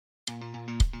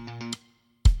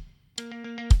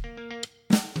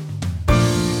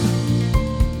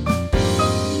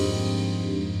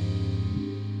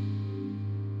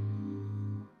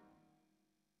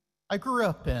I grew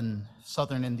up in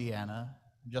southern Indiana,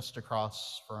 just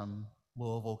across from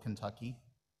Louisville, Kentucky.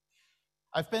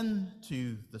 I've been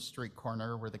to the street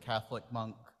corner where the Catholic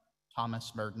monk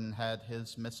Thomas Merton had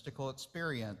his mystical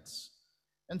experience.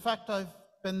 In fact, I've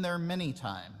been there many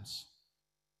times.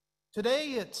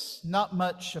 Today, it's not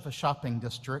much of a shopping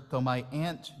district, though my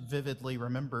aunt vividly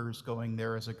remembers going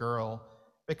there as a girl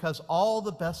because all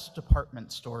the best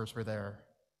department stores were there.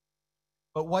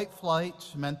 But white flight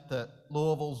meant that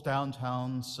Louisville's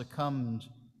downtown succumbed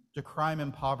to crime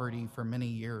and poverty for many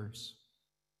years.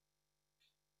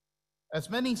 As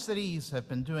many cities have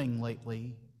been doing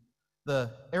lately,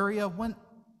 the area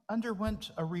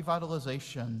underwent a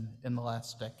revitalization in the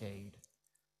last decade.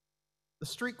 The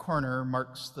street corner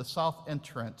marks the south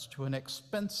entrance to an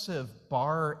expensive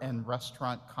bar and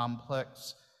restaurant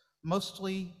complex,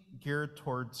 mostly geared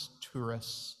towards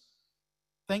tourists.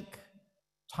 Think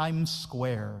Times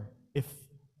Square if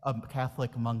a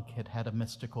Catholic monk had had a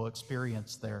mystical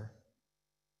experience there.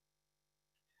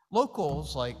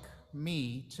 Locals like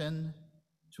me tend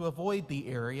to avoid the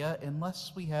area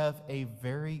unless we have a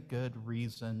very good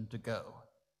reason to go.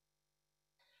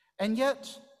 And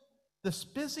yet, this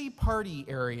busy party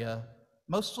area,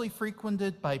 mostly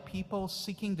frequented by people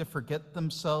seeking to forget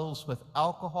themselves with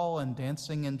alcohol and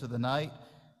dancing into the night,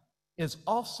 is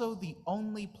also the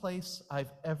only place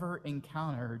I've ever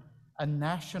encountered a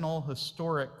National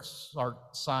Historic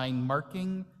sign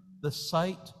marking the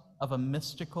site of a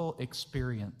mystical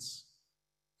experience.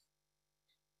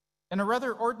 In a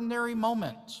rather ordinary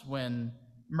moment when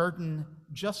Merton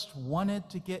just wanted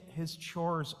to get his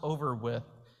chores over with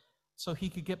so he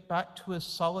could get back to his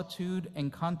solitude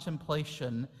and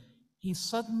contemplation, he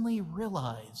suddenly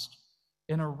realized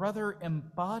in a rather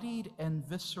embodied and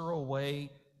visceral way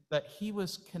that he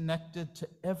was connected to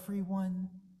everyone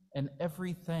and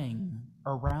everything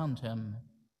around him.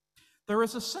 There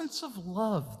was a sense of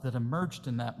love that emerged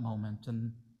in that moment,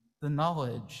 and the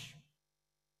knowledge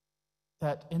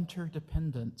that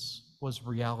interdependence was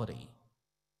reality.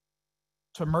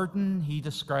 To Merton, he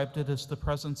described it as the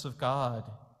presence of God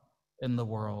in the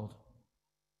world,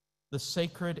 the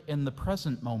sacred in the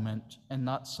present moment and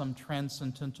not some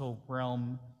transcendental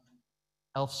realm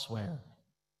elsewhere.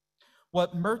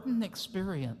 What Merton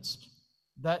experienced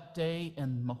that day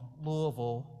in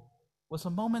Louisville was a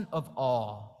moment of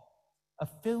awe, a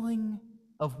feeling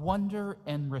of wonder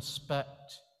and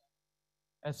respect,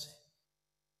 as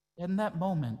in that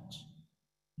moment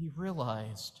he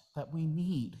realized that we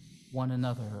need one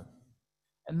another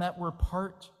and that we're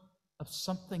part of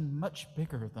something much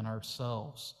bigger than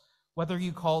ourselves, whether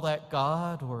you call that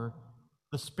God or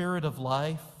the spirit of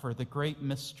life or the great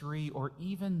mystery or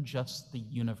even just the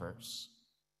universe.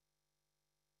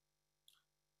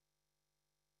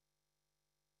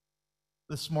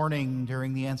 This morning,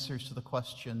 during the answers to the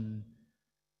question,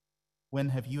 when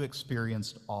have you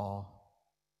experienced awe?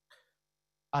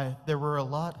 There were a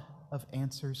lot of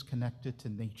answers connected to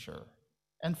nature,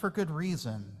 and for good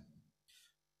reason.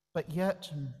 But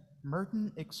yet,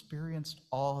 Merton experienced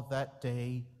awe that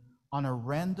day on a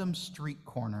random street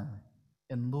corner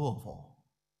in Louisville,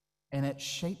 and it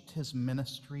shaped his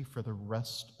ministry for the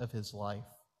rest of his life.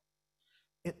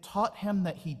 It taught him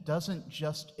that he doesn't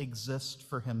just exist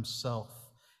for himself,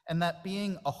 and that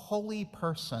being a holy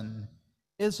person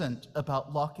isn't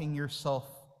about locking yourself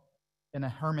in a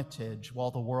hermitage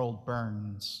while the world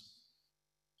burns.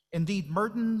 Indeed,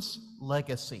 Merton's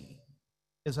legacy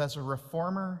is as a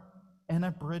reformer and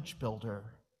a bridge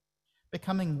builder,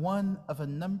 becoming one of a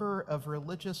number of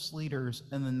religious leaders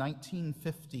in the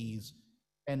 1950s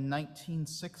and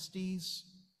 1960s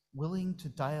willing to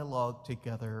dialogue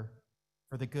together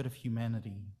for the good of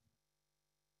humanity.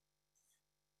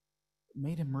 It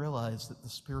made him realize that the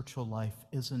spiritual life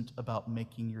isn't about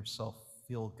making yourself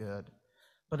feel good,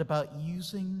 but about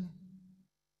using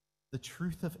the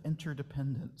truth of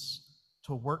interdependence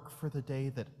to work for the day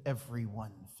that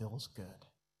everyone feels good.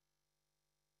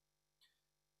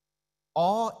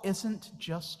 Awe isn't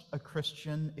just a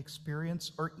Christian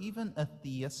experience or even a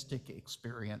theistic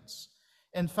experience.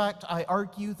 In fact, I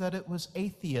argue that it was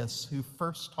atheists who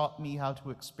first taught me how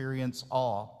to experience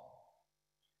awe,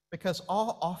 because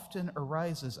awe often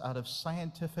arises out of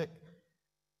scientific,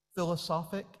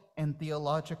 philosophic, and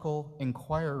theological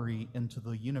inquiry into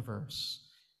the universe.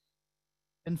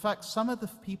 In fact, some of the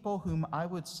people whom I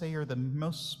would say are the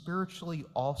most spiritually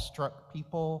awestruck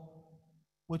people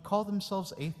would call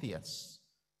themselves atheists.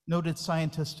 Noted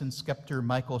scientist and skeptic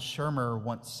Michael Shermer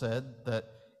once said that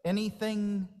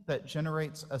anything that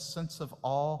generates a sense of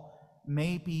awe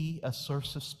may be a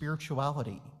source of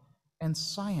spirituality, and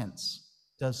science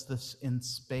does this in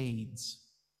spades.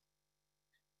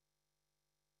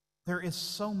 There is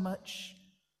so much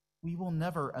we will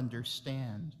never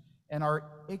understand, and our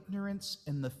ignorance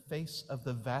in the face of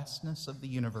the vastness of the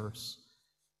universe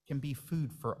can be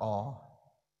food for awe.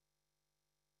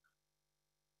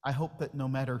 I hope that no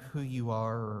matter who you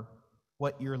are or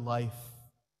what your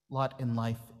lot in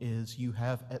life is, you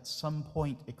have at some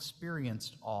point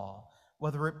experienced awe,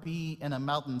 whether it be in a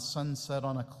mountain sunset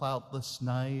on a cloudless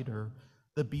night, or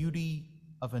the beauty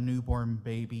of a newborn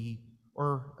baby,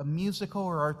 or a musical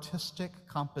or artistic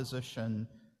composition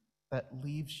that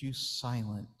leaves you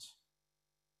silent.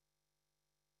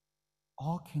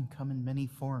 All can come in many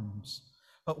forms,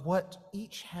 but what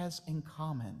each has in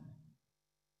common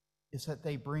is that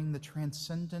they bring the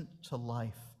transcendent to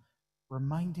life,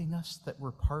 reminding us that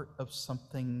we're part of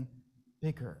something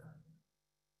bigger.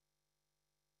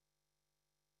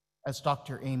 As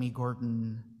Dr. Amy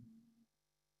Gordon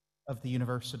of the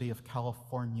University of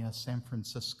California, San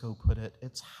Francisco put it,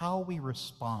 it's how we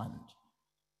respond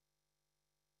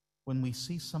when we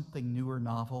see something new or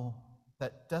novel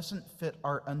that doesn't fit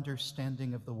our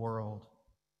understanding of the world.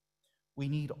 We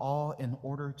need awe in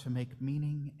order to make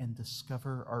meaning and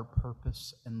discover our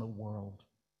purpose in the world.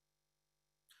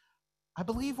 I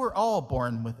believe we're all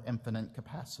born with infinite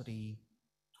capacity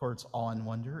towards awe and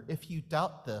wonder. If you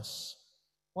doubt this,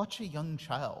 watch a young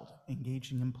child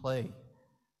engaging in play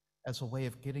as a way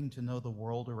of getting to know the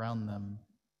world around them,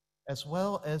 as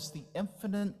well as the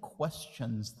infinite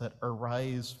questions that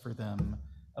arise for them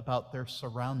about their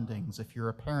surroundings. If you're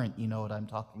a parent, you know what I'm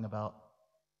talking about.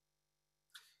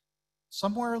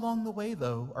 Somewhere along the way,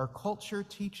 though, our culture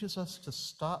teaches us to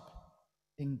stop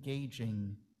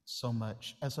engaging so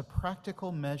much as a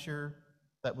practical measure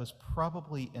that was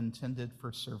probably intended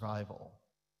for survival.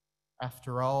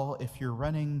 After all, if you're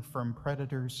running from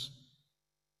predators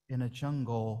in a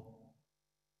jungle,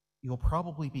 you'll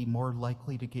probably be more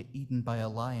likely to get eaten by a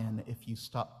lion if you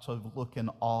stop to look in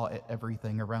awe at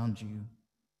everything around you.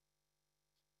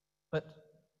 But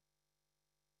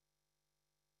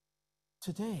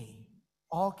today,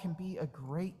 awe can be a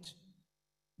great,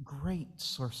 great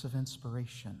source of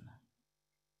inspiration.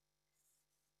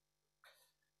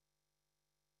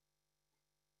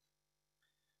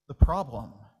 The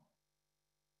problem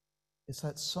is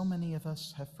that so many of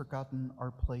us have forgotten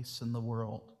our place in the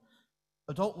world.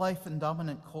 Adult life and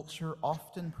dominant culture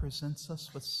often presents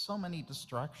us with so many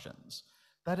distractions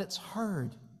that it's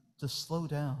hard to slow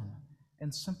down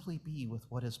and simply be with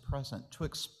what is present, to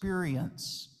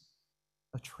experience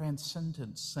a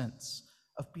transcendent sense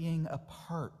of being a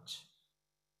part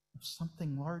of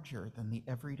something larger than the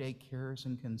everyday cares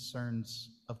and concerns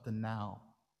of the now.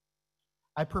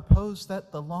 I propose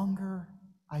that the longer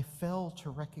I fail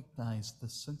to recognize the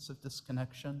sense of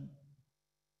disconnection,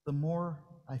 the more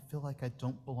I feel like I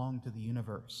don't belong to the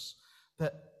universe,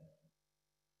 that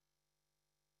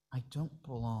I don't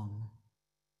belong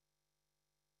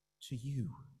to you,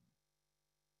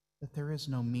 that there is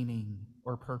no meaning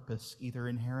or purpose, either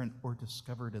inherent or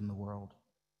discovered in the world.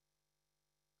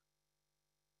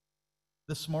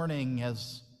 This morning,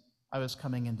 as I was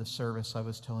coming into service, I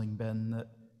was telling Ben that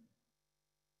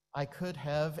I could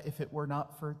have, if it were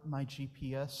not for my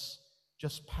GPS,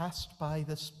 just passed by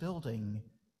this building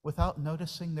without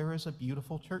noticing there is a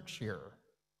beautiful church here.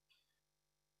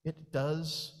 It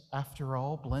does, after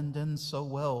all, blend in so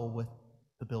well with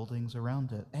the buildings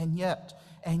around it. And yet,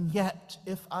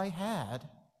 if I had,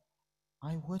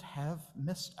 I would have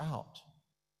missed out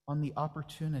on the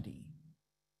opportunity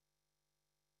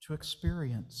to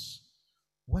experience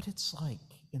what it's like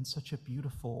in such a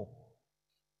beautiful,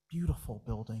 beautiful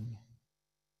building.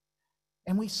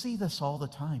 And we see this all the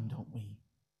time, don't we?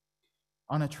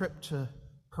 On a trip to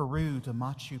Peru, to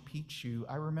Machu Picchu,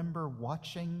 I remember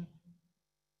watching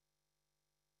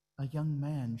a young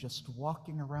man just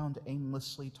walking around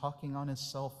aimlessly, talking on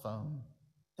his cell phone,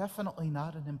 definitely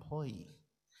not an employee,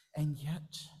 and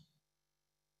yet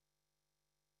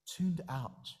tuned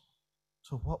out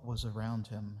to what was around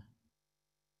him.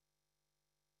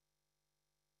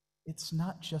 It's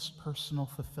not just personal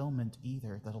fulfillment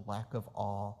either that a lack of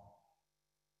awe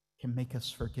can make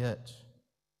us forget.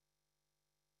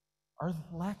 Our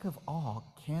lack of awe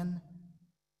can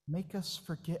make us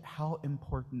forget how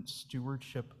important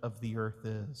stewardship of the earth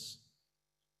is,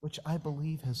 which I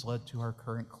believe has led to our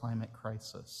current climate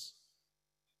crisis.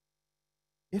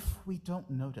 If we don't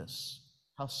notice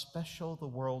how special the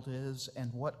world is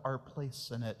and what our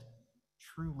place in it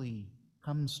truly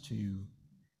comes to,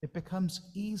 it becomes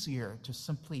easier to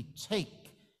simply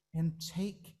take and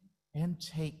take and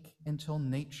take until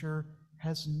nature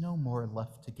has no more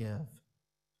left to give.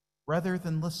 Rather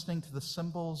than listening to the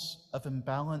symbols of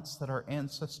imbalance that our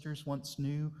ancestors once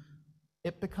knew,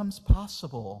 it becomes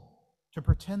possible to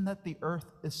pretend that the earth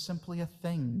is simply a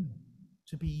thing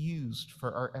to be used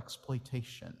for our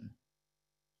exploitation.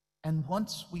 And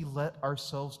once we let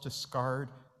ourselves discard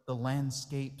the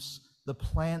landscapes, the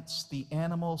plants, the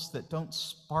animals that don't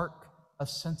spark a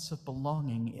sense of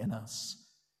belonging in us,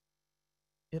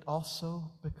 it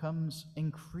also becomes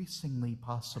increasingly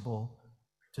possible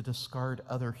to discard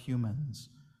other humans,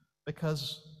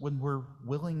 because when we're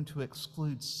willing to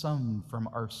exclude some from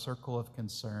our circle of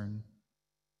concern,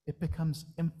 it becomes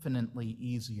infinitely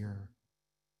easier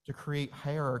to create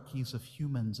hierarchies of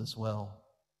humans as well,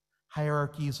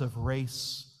 hierarchies of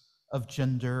race, of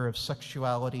gender, of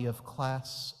sexuality, of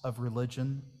class, of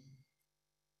religion.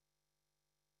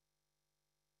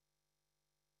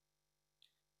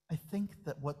 I think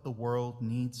that what the world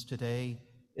needs today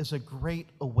is a great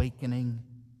awakening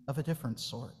of a different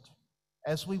sort.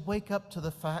 As we wake up to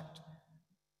the fact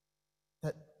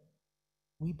that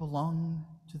we belong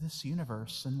to this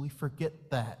universe and we forget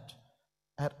that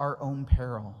at our own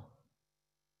peril.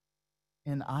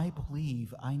 And I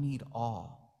believe I need awe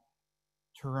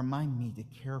to remind me to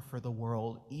care for the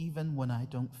world even when I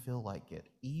don't feel like it,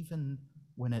 even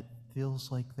when it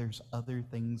feels like there's other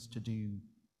things to do.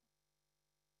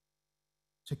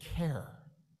 To care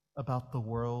about the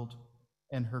world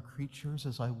and her creatures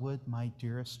as I would my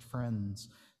dearest friends,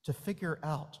 to figure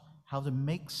out how to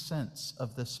make sense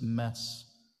of this mess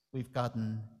we've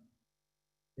gotten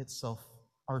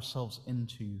ourselves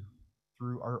into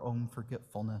through our own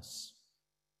forgetfulness.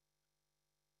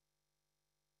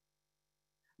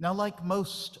 Now, like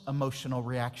most emotional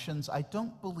reactions, I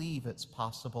don't believe it's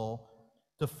possible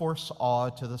to force awe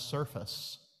to the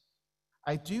surface.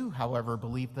 I do, however,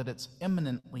 believe that it's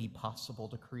eminently possible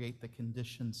to create the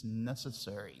conditions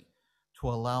necessary to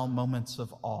allow moments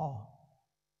of awe.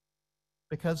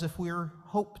 Because if we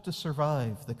hope to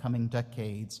survive the coming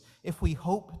decades, if we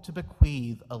hope to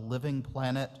bequeath a living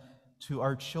planet to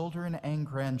our children and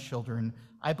grandchildren,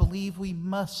 I believe we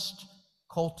must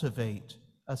cultivate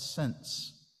a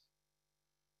sense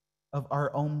of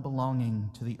our own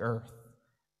belonging to the earth.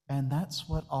 And that's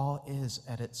what awe is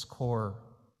at its core.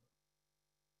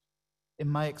 In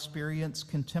my experience,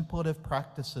 contemplative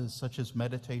practices such as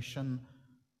meditation,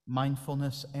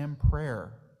 mindfulness, and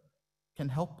prayer can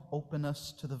help open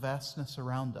us to the vastness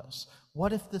around us.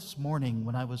 What if this morning,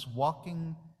 when I was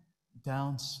walking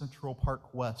down Central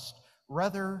Park West,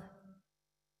 rather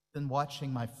than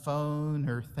watching my phone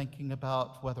or thinking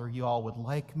about whether you all would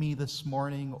like me this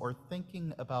morning or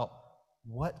thinking about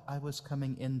what I was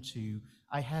coming into,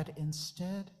 I had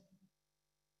instead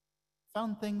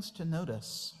found things to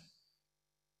notice.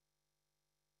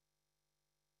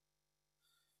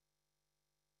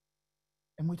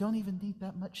 And we don't even need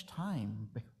that much time.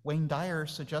 Wayne Dyer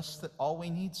suggests that all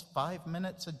we need is 5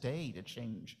 minutes a day to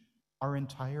change our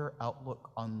entire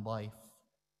outlook on life.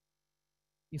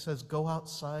 He says, go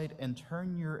outside and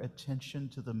turn your attention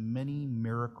to the many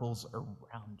miracles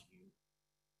around you.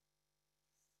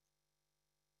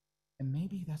 And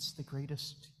maybe that's the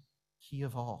greatest key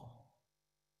of all,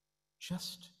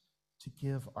 just to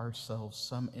give ourselves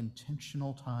some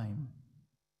intentional time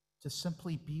to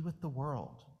simply be with the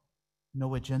world.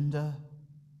 No agenda,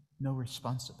 no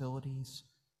responsibilities,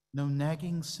 no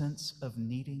nagging sense of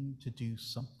needing to do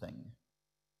something.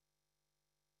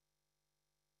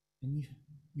 And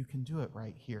you can do it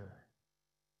right here.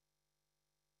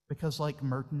 Because like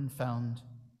Merton found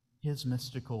his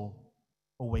mystical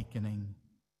awakening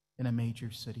in a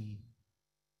major city,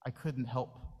 I couldn't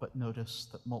help but notice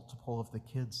that multiple of the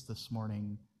kids this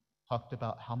morning talked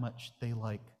about how much they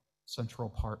like Central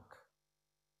Park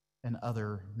and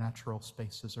other natural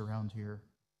spaces around here.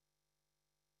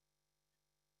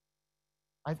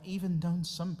 I've even known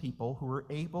some people who were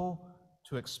able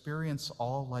to experience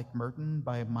awe like Merton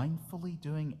by mindfully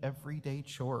doing everyday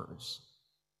chores.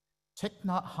 Thich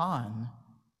Nhat Hanh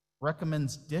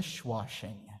recommends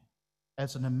dishwashing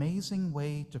as an amazing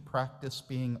way to practice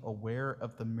being aware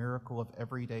of the miracle of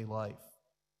everyday life.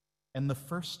 And the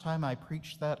first time I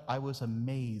preached that, I was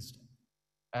amazed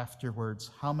afterwards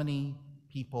how many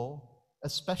people,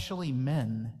 especially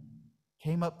men,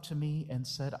 came up to me and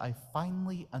said, I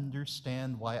finally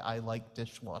understand why I like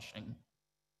dishwashing.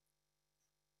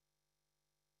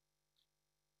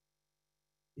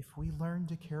 If we learn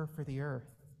to care for the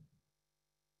earth,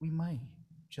 we might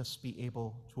just be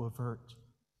able to avert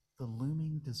the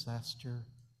looming disaster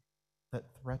that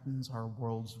threatens our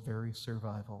world's very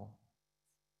survival.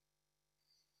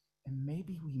 And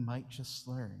maybe we might just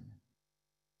learn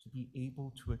to be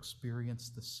able to experience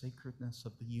the sacredness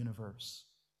of the universe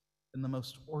in the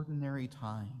most ordinary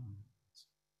times,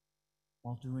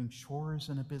 while doing chores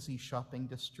in a busy shopping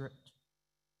district,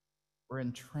 or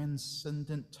in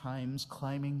transcendent times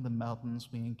climbing the mountains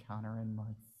we encounter in life.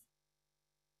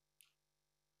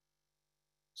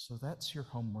 So that's your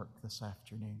homework this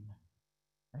afternoon.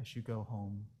 As you go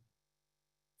home,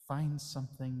 find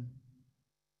something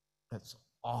that's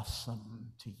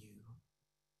awesome to you.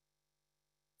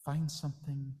 Find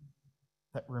something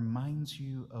that reminds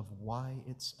you of why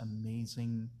it's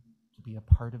amazing to be a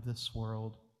part of this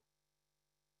world,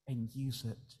 and use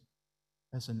it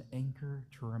as an anchor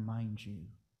to remind you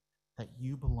that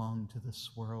you belong to this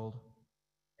world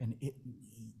and it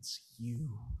needs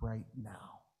you right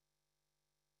now.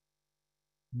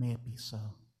 May it be so.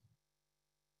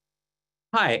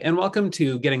 Hi, and welcome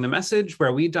to Getting the Message,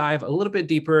 where we dive a little bit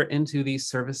deeper into these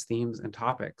service themes and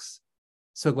topics.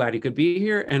 So glad you could be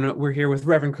here, and we're here with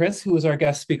Reverend Chris, who is our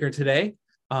guest speaker today,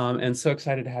 and so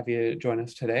excited to have you join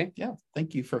us today. Yeah,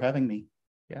 thank you for having me.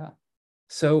 Yeah.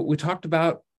 So we talked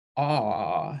about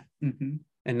awe, and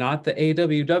not the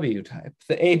AWW type,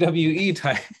 the AWE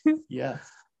type. Yeah.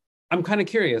 I'm kind of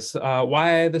curious,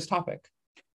 why this topic?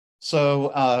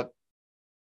 So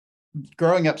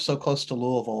growing up so close to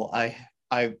Louisville,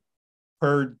 I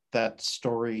heard that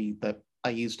story that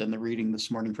I used in the reading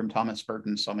this morning from Thomas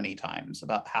Burton so many times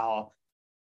about how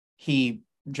he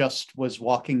just was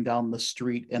walking down the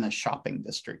street in a shopping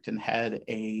district and had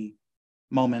a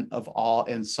moment of awe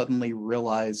and suddenly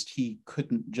realized he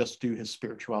couldn't just do his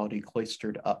spirituality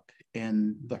cloistered up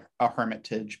in a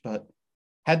hermitage, but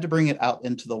had to bring it out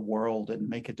into the world and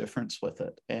make a difference with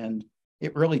it. And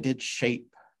it really did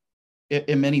shape,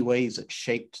 in many ways, it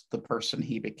shaped the person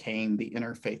he became, the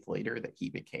interfaith leader that he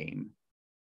became.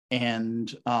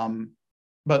 And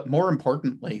but more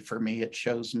importantly for me, it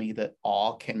shows me that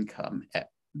awe can come at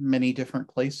many different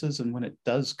places, and when it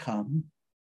does come,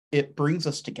 it brings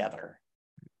us together.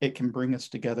 It can bring us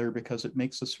together because it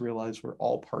makes us realize we're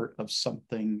all part of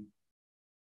something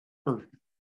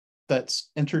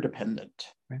that's interdependent.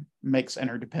 Right. Makes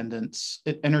interdependence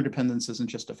isn't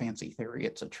just a fancy theory,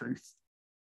 it's a truth.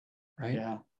 Right.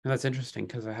 Yeah. And that's interesting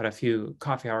because I had a few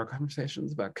coffee hour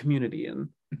conversations about community and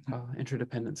how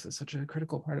interdependence is such a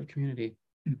critical part of community.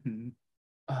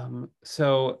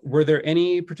 So were there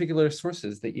any particular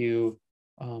sources that you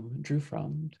drew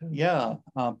from? Yeah.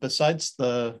 Besides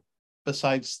the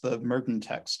Merton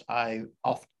text,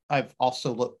 I've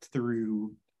also looked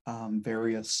through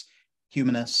various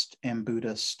humanist and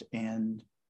Buddhist and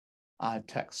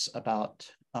texts about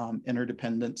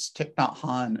interdependence. Thich Nhat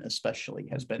Hanh especially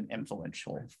has been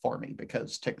influential for me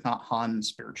because Thich Nhat Hanh's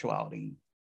spirituality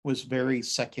was very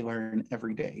secular and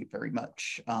everyday, very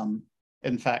much.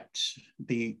 In fact,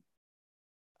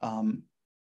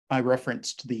 I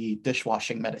referenced the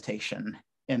dishwashing meditation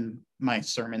in my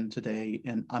sermon today,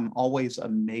 and I'm always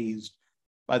amazed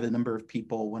by the number of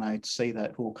people when I say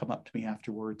that who will come up to me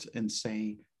afterwards and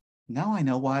say, now I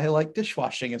know why I like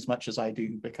dishwashing as much as I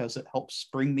do, because it helps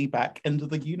bring me back into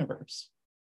the universe.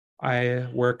 I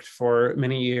worked for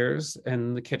many years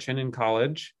in the kitchen in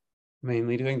college,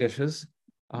 mainly doing dishes,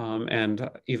 and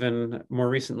even more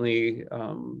recently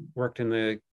worked in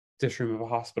the dish room of a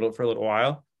hospital for a little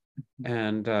while.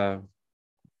 And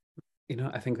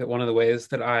I think that one of the ways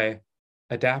that I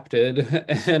adapted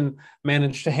and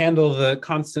managed to handle the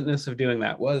constantness of doing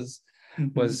that was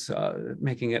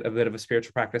making it a bit of a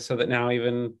spiritual practice, so that now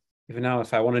even now,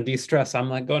 if I want to de-stress, I'm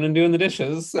like going and doing the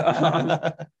dishes.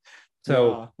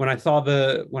 So when I saw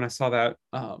that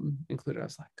included, I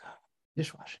was like, oh,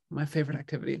 dishwashing, my favorite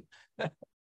activity.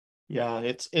 Yeah,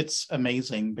 it's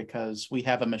amazing because we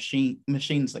have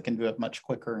machines that can do it much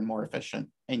quicker and more efficient,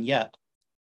 and yet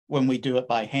when we do it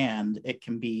by hand, it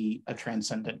can be a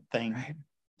transcendent thing. Right. I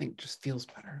think it just feels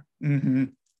better.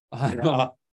 Yeah.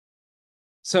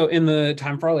 So in the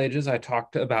Time for All Ages, I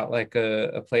talked about like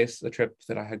a trip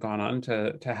that I had gone on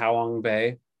to Ha Long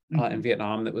Bay in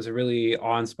Vietnam. That was a really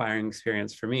awe-inspiring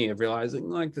experience for me of realizing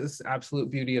like this absolute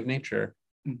beauty of nature.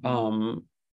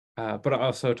 But I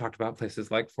also talked about places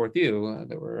like Fort View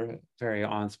that were very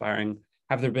awe-inspiring.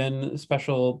 Have there been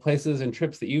special places and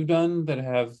trips that you've done that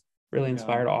have really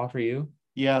inspired awe for you?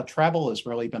 Yeah, travel has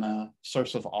really been a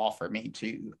source of awe for me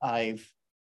too. I've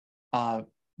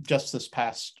just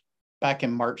back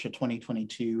in March of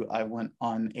 2022, I went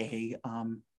on a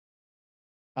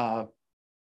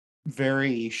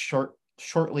very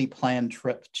shortly planned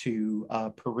trip to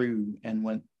Peru and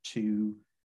went to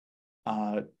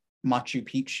Machu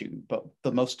Picchu. But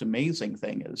the most amazing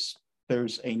thing is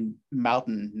there's a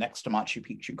mountain next to Machu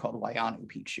Picchu called Wayanu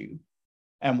Picchu.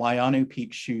 And Wayanu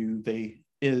Picchu,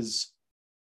 is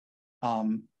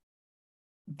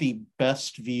the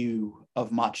best view of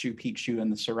Machu Picchu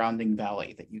and the surrounding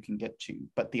valley that you can get to.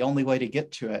 But the only way to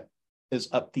get to it is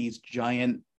up these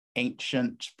giant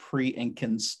ancient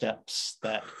pre-Incan steps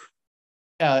that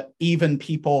even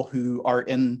people who are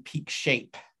in peak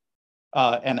shape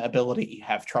and ability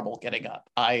have trouble getting up.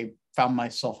 I found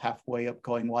myself halfway up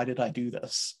going, why did I do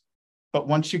this? But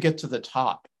once you get to the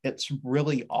top, it's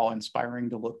really awe-inspiring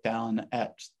to look down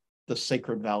at the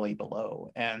sacred valley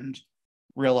below and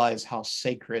realize how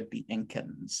sacred the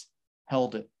Incans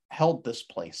held this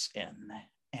place in,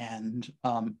 and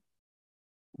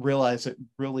realize it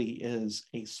really is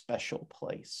a special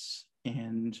place,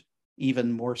 and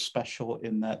even more special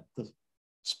in that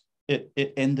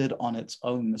it ended on its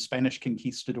own. The Spanish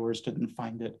conquistadors didn't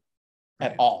find it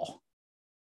at all,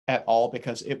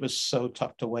 because it was so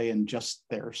tucked away in just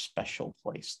their special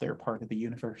place, their part of the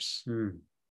universe. Yeah.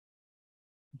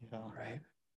 Right.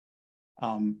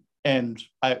 And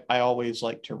I always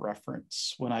like to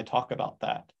reference when I talk about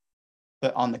that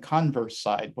on the converse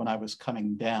side, when I was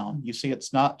coming down, you see,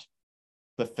 it's not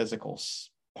the physical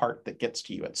part that gets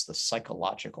to you, it's the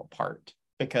psychological part,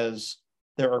 because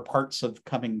there are parts of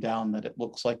coming down that it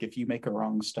looks like if you make a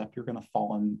wrong step, you're going to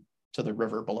fall into the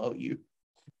river below you.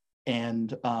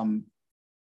 And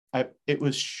it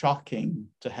was shocking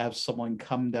to have someone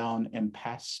come down and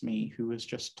pass me who was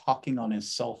just talking on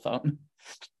his cell phone.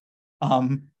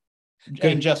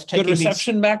 And just taking good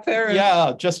reception back there.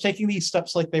 Yeah, just taking these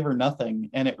steps like they were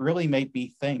nothing. And it really made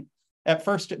me think. At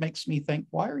first, it makes me think,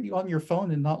 why are you on your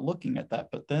phone and not looking at that?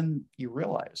 But then you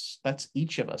realize that's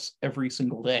each of us every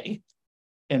single day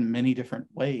in many different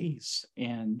ways.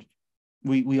 And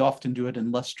we often do it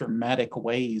in less dramatic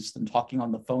ways than talking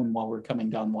on the phone while we're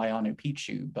coming down Waianu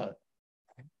Picchu, but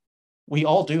we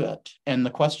all do it. And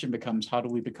the question becomes, how do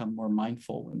we become more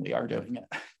mindful when we are doing it?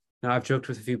 Now, I've joked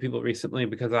with a few people recently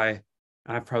because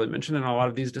I've probably mentioned in a lot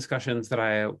of these discussions that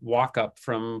I walk up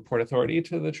from Port Authority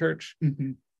to the church,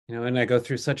 and I go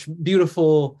through such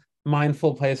beautiful,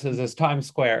 mindful places as Times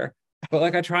Square. But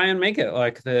like, I try and make it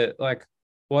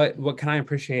what can I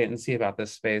appreciate and see about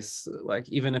this space? Like,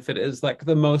 even if it is like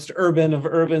the most urban of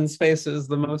urban spaces,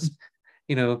 the most,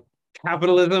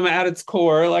 capitalism at its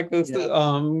core, like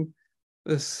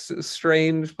this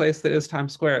strange place that is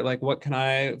Times Square. Like, what can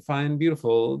I find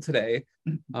beautiful today?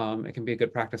 It can be a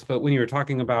good practice. But when you were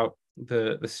talking about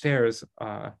the stairs,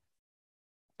 a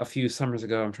few summers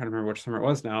ago, I'm trying to remember which summer it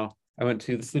was now, I went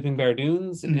to the Sleeping Bear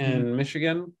Dunes in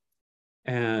Michigan,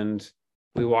 and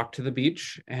we walked to the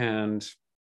beach, and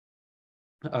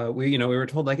we were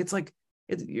told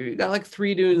you got like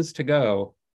 3 dunes to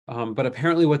go. But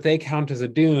apparently what they count as a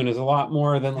dune is a lot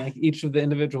more than like each of the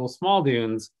individual small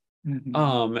dunes.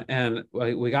 And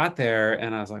we got there,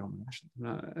 and I was like, oh my gosh.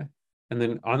 And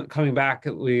then coming back,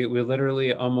 we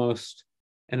literally almost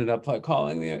ended up like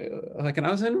calling and I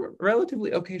was in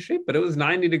relatively okay shape, but it was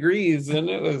 90 degrees, and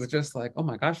it was just like, oh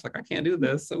my gosh, like I can't do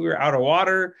this. So we were out of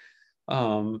water.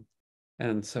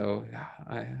 And so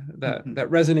that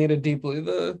resonated deeply,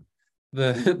 the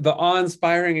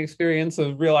awe-inspiring experience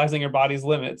of realizing your body's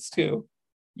limits too.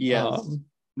 Yes.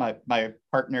 My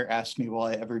partner asked me, will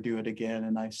I ever do it again?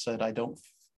 And I said, I don't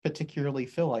particularly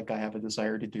feel like I have a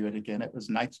desire to do it again. It was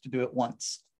nice to do it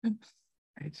once.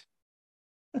 Right.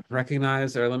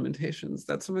 Recognize our limitations.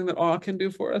 That's something that awe can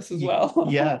do for us as well.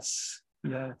 Yes.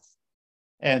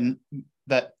 And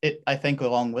that I think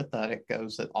along with that, it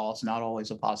goes that awe is not always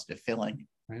a positive feeling.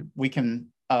 Right. We can,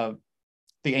 the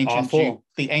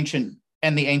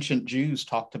ancient Jews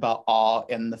talked about awe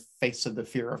in the face of the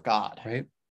fear of God. Right.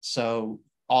 So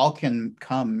awe can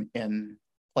come in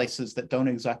places that don't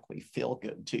exactly feel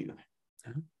good too.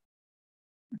 A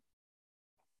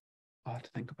lot to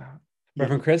think about.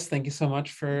 Reverend Chris, thank you so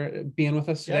much for being with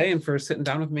us today and for sitting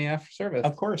down with me after service.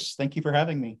 Of course. Thank you for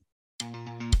having me.